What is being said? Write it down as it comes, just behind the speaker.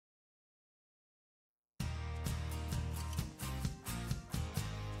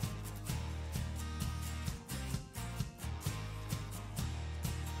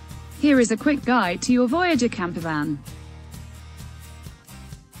Here is a quick guide to your Voyager campervan.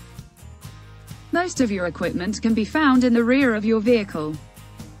 Most of your equipment can be found in the rear of your vehicle.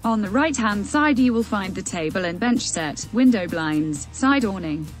 On the right-hand side you will find the table and bench set, window blinds, side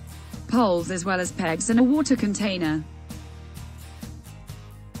awning, poles as well as pegs and a water container.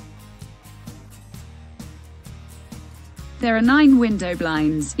 There are 9 window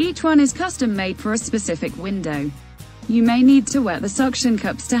blinds, each one is custom made for a specific window. You may need to wet the suction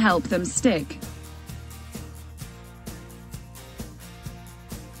cups to help them stick.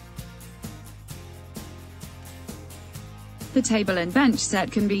 The table and bench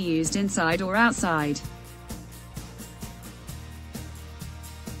set can be used inside or outside.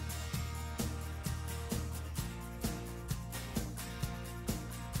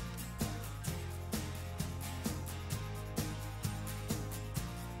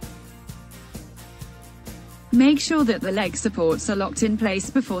 Make sure that the leg supports are locked in place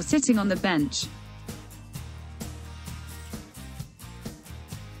before sitting on the bench.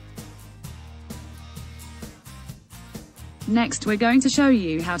 Next we're going to show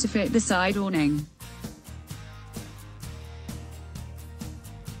you how to fit the side awning.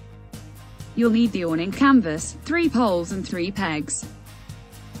 You'll need the awning canvas, 3 poles and 3 pegs.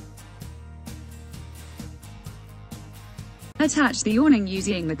 Attach the awning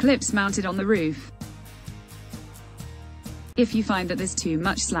using the clips mounted on the roof. If you find that there's too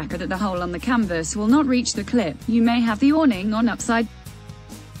much slack or that the hole on the canvas will not reach the clip, you may have the awning on upside.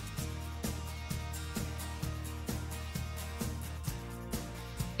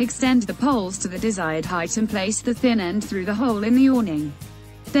 Extend the poles to the desired height and place the thin end through the hole in the awning.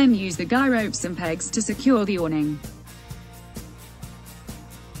 Then use the guy ropes and pegs to secure the awning.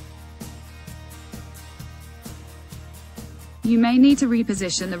 You may need to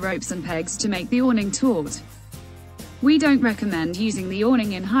reposition the ropes and pegs to make the awning taut. We don't recommend using the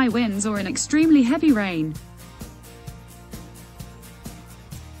awning in high winds or in extremely heavy rain.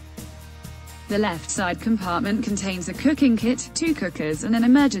 The left side compartment contains a cooking kit, 2 cookers and an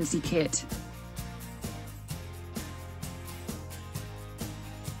emergency kit.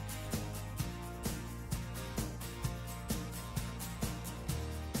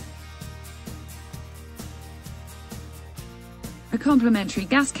 A complimentary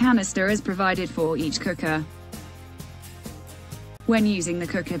gas canister is provided for each cooker. When using the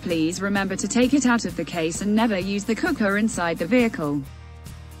cooker, please remember to take it out of the case and never use the cooker inside the vehicle.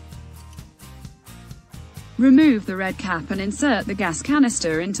 Remove the red cap and insert the gas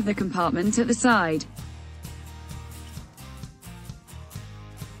canister into the compartment at the side.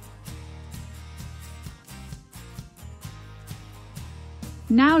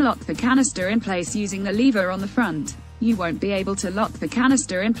 Now lock the canister in place using the lever on the front. You won't be able to lock the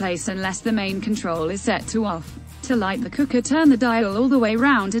canister in place unless the main control is set to off. To light the cooker, turn the dial all the way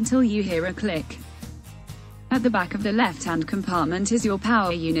round until you hear a click. At the back of the left-hand compartment is your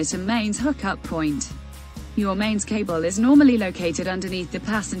power unit and mains hookup point. Your mains cable is normally located underneath the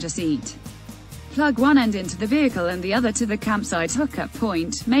passenger seat. Plug one end into the vehicle and the other to the campsite hookup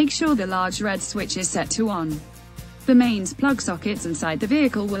point. Make sure the large red switch is set to on. The mains plug sockets inside the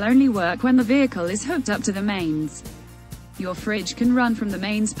vehicle will only work when the vehicle is hooked up to the mains. Your fridge can run from the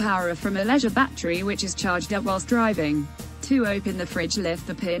mains power from a leisure battery which is charged up whilst driving. To open the fridge, lift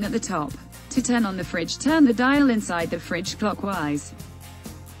the pin at the top. To turn on the fridge, turn the dial inside the fridge clockwise.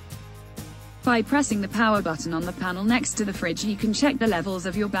 By pressing the power button on the panel next to the fridge, you can check the levels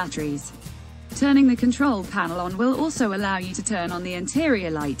of your batteries. Turning the control panel on will also allow you to turn on the interior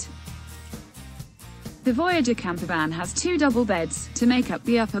light. The Voyager campervan has 2 double beds. To make up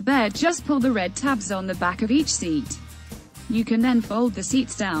the upper bed, just pull the red tabs on the back of each seat. You can then fold the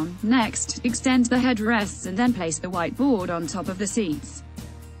seats down. Next, extend the headrests and then place the white board on top of the seats.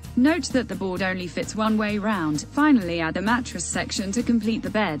 Note that the board only fits one way round. Finally, add the mattress section to complete the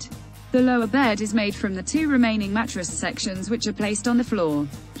bed. The lower bed is made from the 2 remaining mattress sections which are placed on the floor.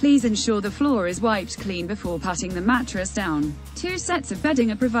 Please ensure the floor is wiped clean before putting the mattress down. 2 sets of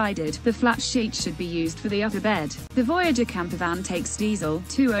bedding are provided. The flat sheet should be used for the upper bed. The Voyager campervan takes diesel.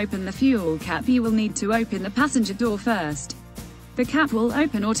 To open the fuel cap, you will need to open the passenger door first. The cap will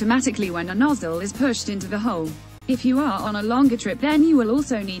open automatically when a nozzle is pushed into the hole. If you are on a longer trip, then you will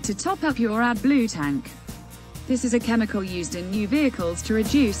also need to top up your AdBlue tank. This is a chemical used in new vehicles to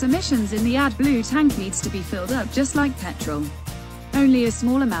reduce emissions. In the AdBlue tank needs to be filled up just like petrol. Only a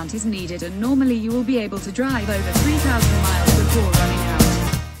small amount is needed and normally you will be able to drive over 3,000 miles before running out.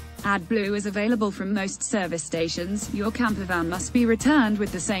 AdBlue is available from most service stations. Your campervan must be returned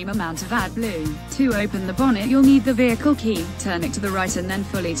with the same amount of AdBlue. To open the bonnet, you'll need the vehicle key. Turn it to the right and then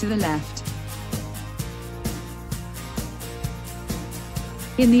fully to the left.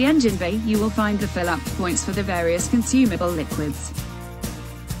 In the engine bay, you will find the fill-up points for the various consumable liquids.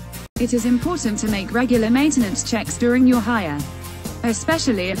 It is important to make regular maintenance checks during your hire.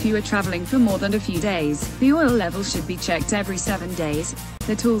 Especially if you are traveling for more than a few days, the oil level should be checked every 7 days.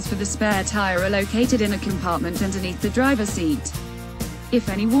 The tools for the spare tire are located in a compartment underneath the driver's seat. If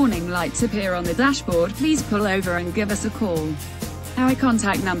any warning lights appear on the dashboard, please pull over and give us a call. Our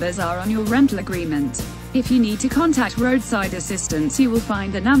contact numbers are on your rental agreement. If you need to contact roadside assistance, you will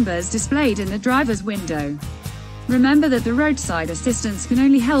find the numbers displayed in the driver's window. Remember that the roadside assistance can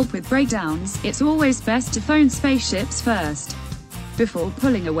only help with breakdowns. It's always best to phone spaceships first. Before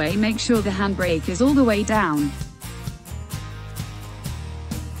pulling away, make sure the handbrake is all the way down.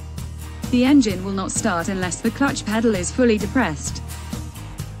 The engine will not start unless the clutch pedal is fully depressed.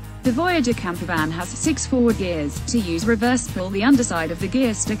 The Voyager campervan has 6 forward gears. To use reverse, pull the underside of the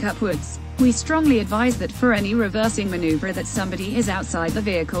gear stick upwards. We strongly advise that for any reversing maneuver that somebody is outside the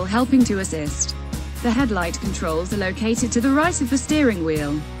vehicle helping to assist. The headlight controls are located to the right of the steering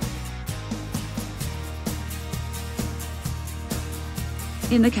wheel.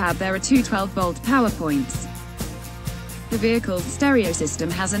 In the cab there are two 12-volt power points. The vehicle's stereo system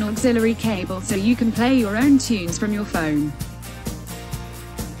has an auxiliary cable so you can play your own tunes from your phone.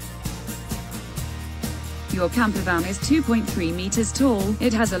 Your campervan is 2.3 meters tall.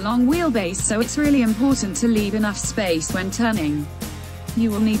 It has a long wheelbase, so it's really important to leave enough space when turning.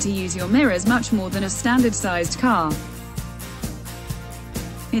 You will need to use your mirrors much more than a standard-sized car.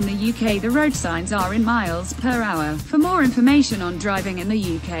 In the UK, the road signs are in miles per hour. For more information on driving in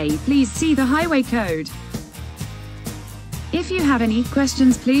the UK, please see the highway code. If you have any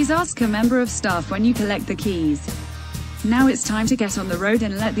questions, please ask a member of staff when you collect the keys. Now it's time to get on the road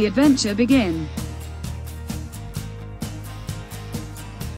and let the adventure begin.